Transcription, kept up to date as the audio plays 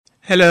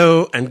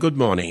Hello and good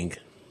morning.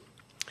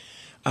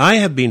 I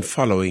have been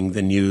following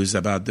the news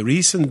about the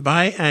recent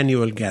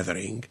biannual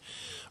gathering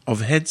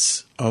of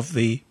heads of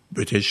the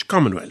British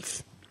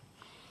Commonwealth.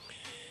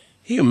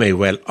 You may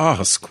well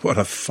ask what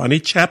a funny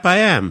chap I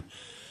am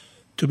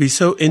to be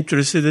so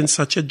interested in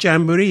such a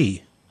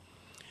jamboree.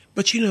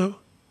 But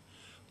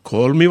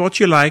call me what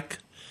you like.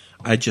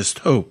 I just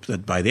hope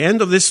that by the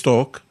end of this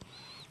talk,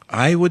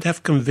 I would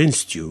have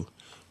convinced you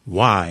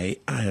why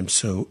I am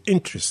so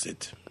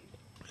interested.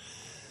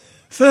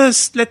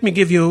 First, let me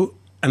give you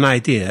an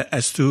idea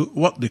as to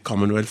what the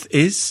Commonwealth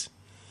is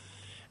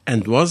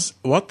and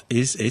what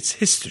is its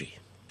history.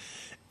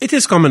 It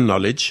is common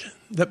knowledge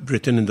that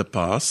Britain in the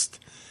past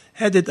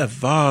headed a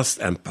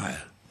vast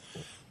empire,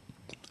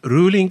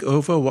 ruling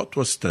over what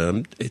was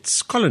termed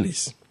its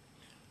colonies.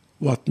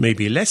 What may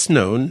be less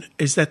known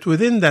is that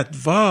within that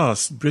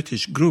vast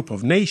British group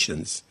of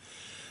nations,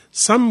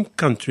 some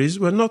countries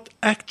were not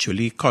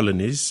actually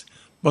colonies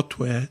but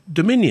were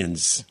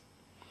dominions.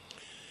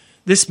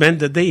 This meant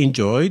that they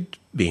enjoyed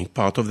being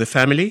part of the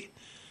family,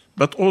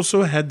 but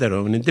also had their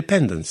own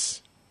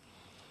independence.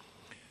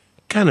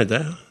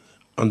 Canada,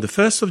 on the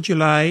 1st of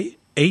July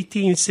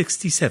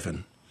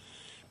 1867,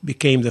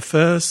 became the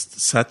first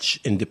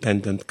such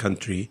independent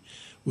country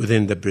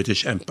within the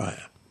British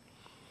Empire.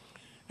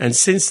 And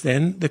since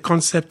then, the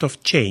concept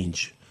of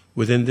change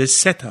within this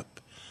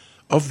setup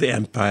of the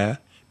empire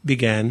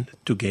began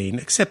to gain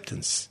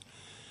acceptance,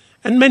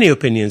 and many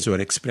opinions were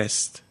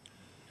expressed.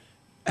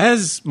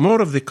 As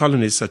more of the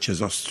colonies such as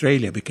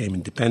Australia became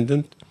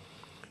independent,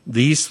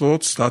 these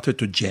thoughts started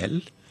to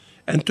gel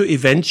and to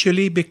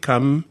eventually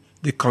become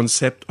the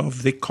concept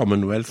of the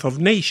Commonwealth of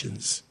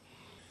Nations,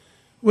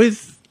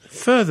 with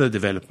further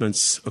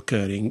developments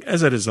occurring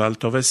as a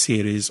result of a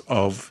series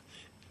of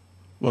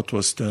what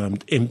was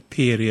termed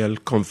imperial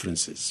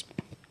conferences.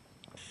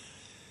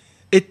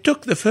 It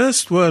took the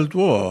First World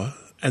War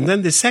and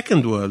then the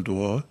Second World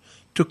War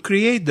to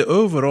create the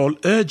overall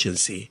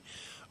urgency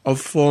of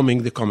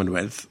forming the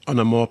Commonwealth on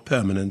a more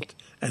permanent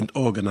and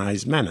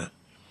organized manner.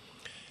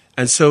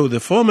 And so the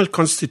formal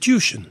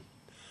constitution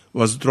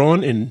was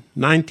drawn in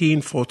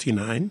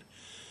 1949,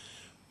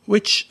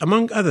 which,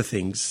 among other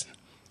things,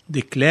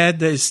 declared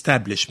the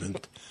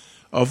establishment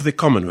of the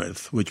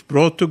Commonwealth, which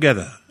brought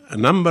together a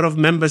number of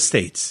member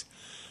states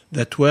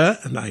that were,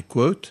 and I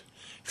quote,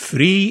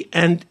 free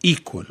and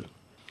equal.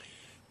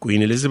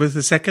 Queen Elizabeth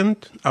II,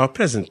 our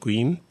present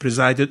Queen,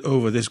 presided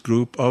over this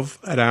group of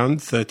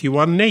around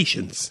 31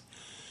 nations,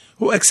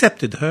 who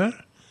accepted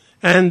her,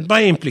 and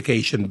by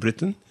implication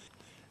Britain,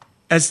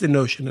 as the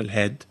notional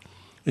head,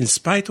 in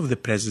spite of the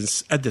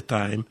presence at the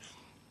time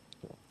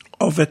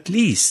of at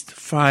least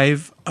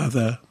 5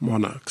 other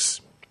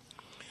monarchs.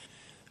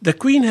 The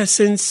Queen has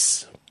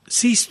since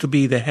ceased to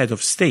be the head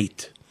of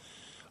state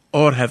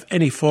or have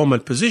any formal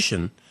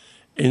position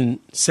in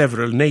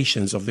several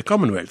nations of the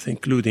Commonwealth,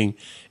 including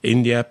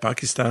India,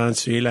 Pakistan,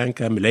 Sri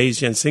Lanka,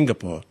 Malaysia, and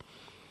Singapore.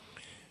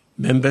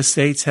 Member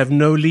states have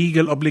no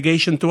legal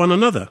obligation to one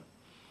another.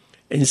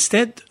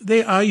 Instead,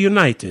 they are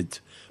united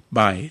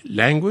by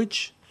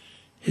language,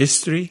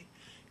 history,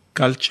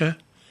 culture,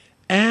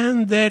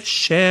 and their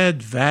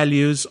shared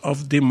values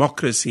of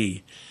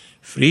democracy,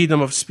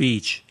 freedom of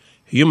speech,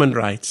 human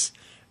rights,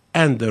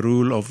 and the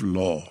rule of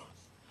law.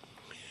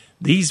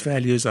 These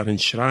values are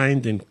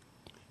enshrined in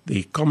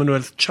the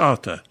Commonwealth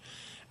Charter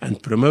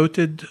and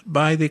promoted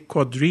by the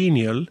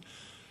quadrennial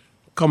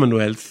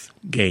Commonwealth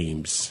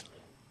Games.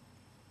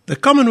 The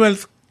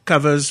Commonwealth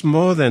covers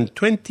more than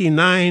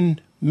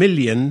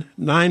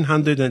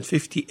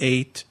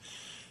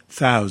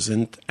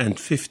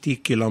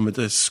 29,958,050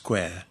 kilometers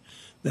square.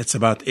 That's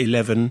about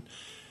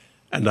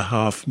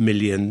 11.5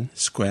 million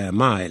square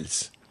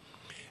miles,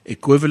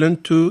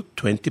 equivalent to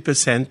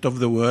 20% of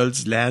the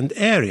world's land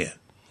area,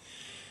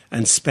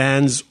 and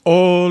spans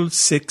all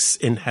 6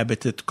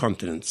 inhabited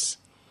continents,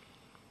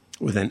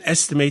 with an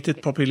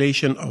estimated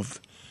population of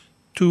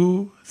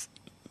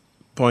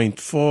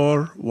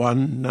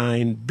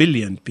 2.419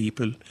 billion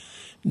people,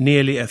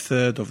 nearly a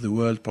third of the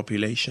world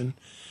population.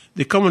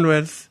 The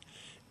Commonwealth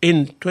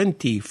in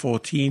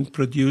 2014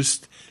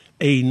 produced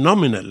a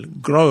nominal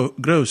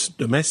gross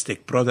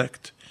domestic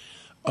product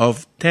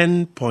of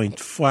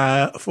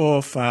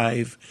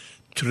 $10.45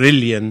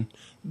 trillion,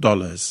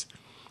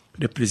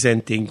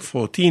 representing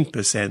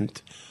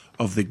 14%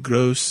 of the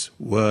gross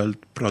world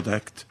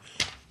product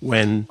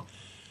when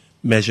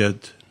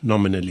measured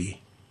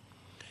nominally,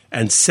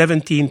 and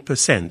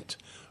 17%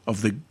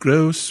 of the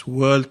gross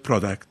world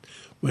product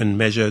when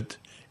measured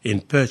in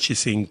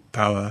purchasing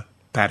power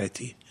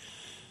parity.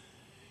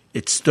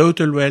 Its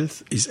total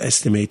wealth is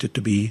estimated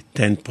to be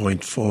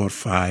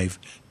 $10.45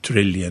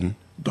 trillion.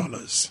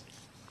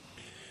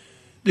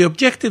 The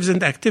objectives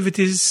and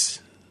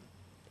activities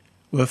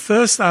were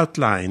first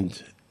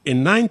outlined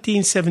in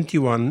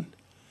 1971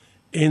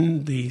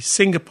 in the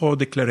Singapore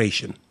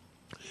Declaration,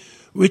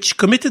 which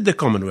committed the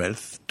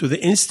Commonwealth to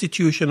the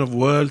institution of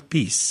world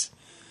peace,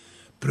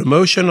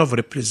 promotion of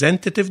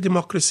representative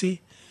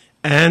democracy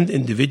and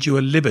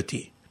individual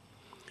liberty,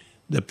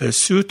 the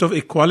pursuit of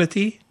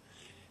equality,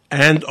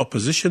 and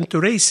opposition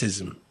to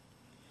racism,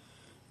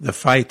 the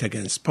fight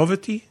against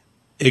poverty,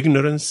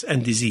 ignorance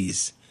and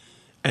disease,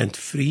 and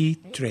free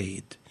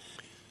trade.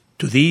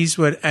 To these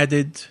were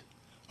added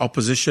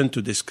opposition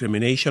to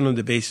discrimination on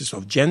the basis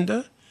of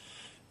gender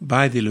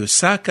by the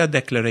Lusaka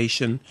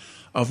Declaration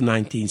of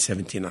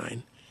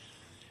 1979,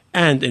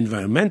 and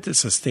environmental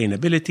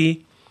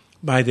sustainability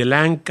by the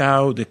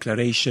Langkawi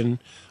Declaration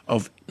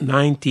of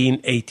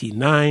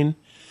 1989.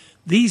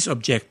 These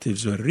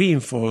objectives were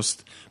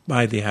reinforced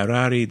by the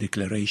Harare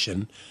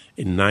Declaration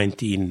in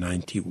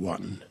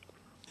 1991.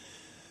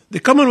 The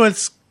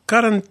Commonwealth's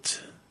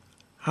current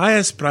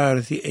highest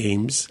priority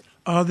aims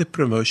are the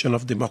promotion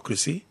of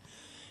democracy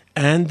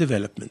and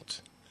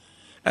development,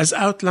 as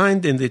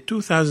outlined in the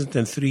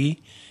 2003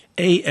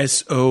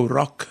 ASO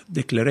ROC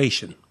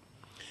Declaration,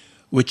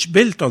 which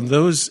built on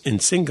those in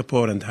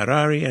Singapore and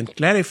Harare and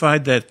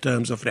clarified their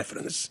terms of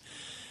reference,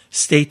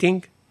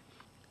 stating,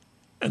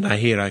 and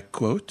I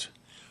quote,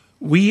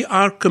 "We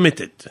are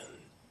committed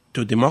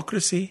to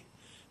democracy,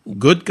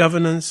 good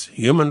governance,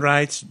 human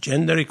rights,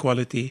 gender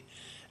equality,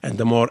 and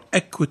a more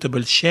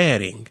equitable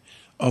sharing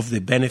of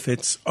the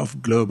benefits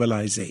of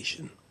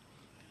globalization."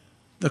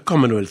 The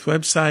Commonwealth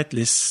website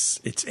lists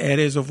its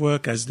areas of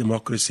work as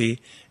democracy,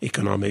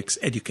 economics,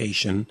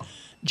 education,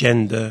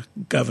 gender,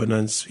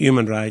 governance,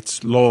 human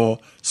rights, law,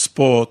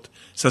 sport,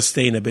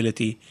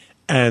 sustainability,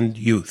 and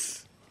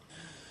youth.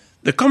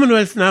 The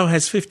Commonwealth now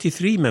has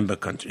 53 member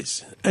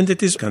countries, and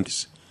it is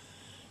countries,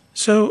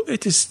 so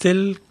it is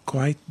still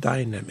quite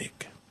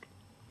dynamic.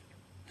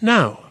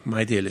 Now,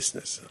 my dear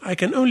listeners, I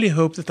can only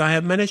hope that I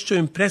have managed to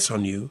impress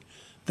on you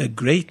the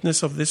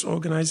greatness of this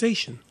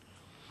organization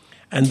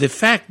and the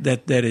fact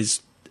that there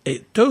is a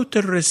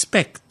total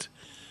respect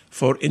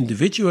for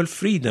individual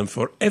freedom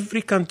for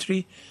every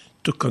country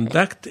to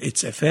conduct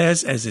its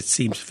affairs as it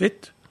seems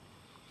fit,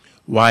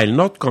 while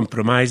not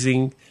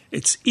compromising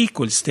its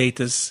equal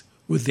status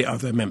with the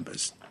other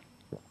members.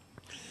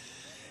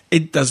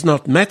 It does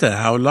not matter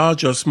how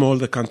large or small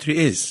the country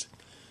is.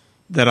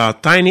 There are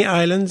tiny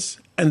islands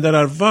and there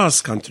are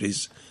vast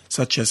countries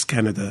such as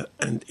Canada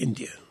and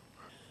India.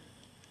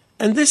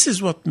 And this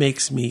is what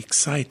makes me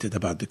excited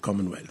about the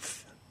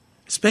Commonwealth,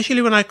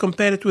 especially when I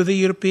compare it with the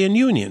European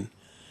Union.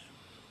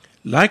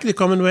 Like the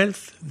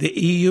Commonwealth, the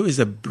EU is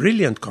a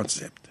brilliant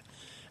concept,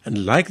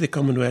 and like the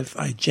Commonwealth,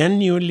 I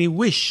genuinely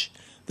wish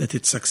that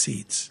it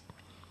succeeds.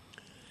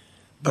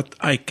 But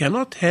I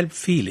cannot help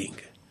feeling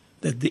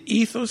that the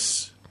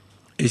ethos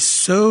is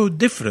so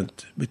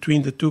different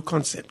between the two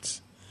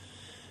concepts.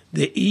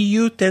 The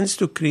EU tends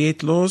to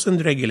create laws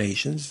and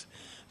regulations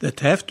that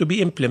have to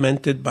be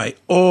implemented by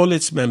all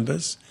its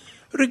members,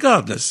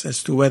 regardless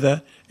as to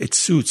whether it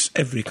suits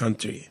every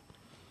country.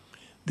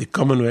 The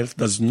Commonwealth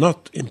does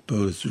not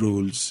impose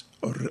rules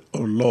or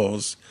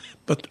laws,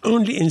 but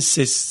only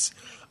insists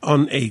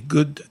on a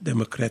good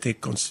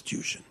democratic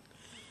constitution.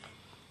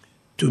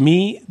 To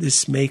me,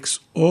 this makes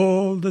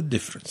all the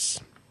difference.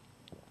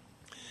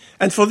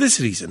 And for this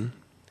reason,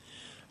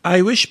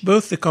 I wish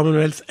both the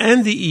Commonwealth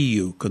and the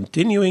EU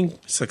continuing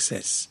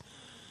success,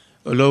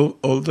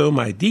 although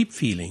my deep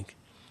feeling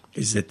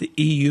is that the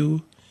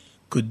EU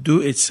could do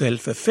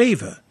itself a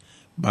favour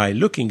by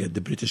looking at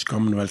the British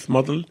Commonwealth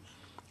model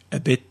a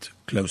bit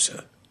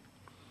closer.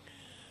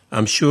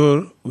 I'm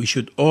sure we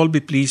should all be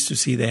pleased to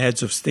see the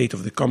heads of state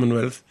of the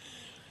Commonwealth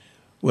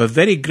were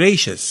very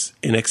gracious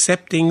in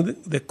accepting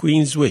the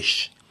Queen's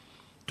wish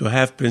to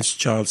have Prince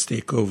Charles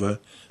take over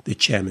the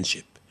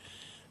chairmanship,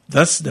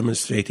 thus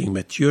demonstrating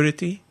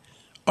maturity,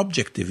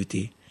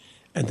 objectivity,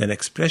 and an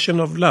expression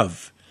of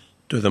love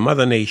to the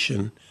mother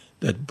nation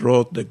that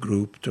brought the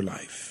group to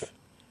life.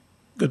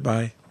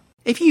 Goodbye.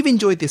 If you've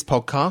enjoyed this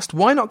podcast,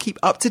 why not keep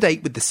up to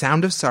date with the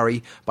sound of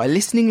Surrey by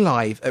listening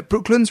live at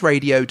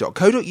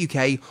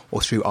brooklandsradio.co.uk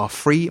or through our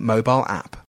free mobile app.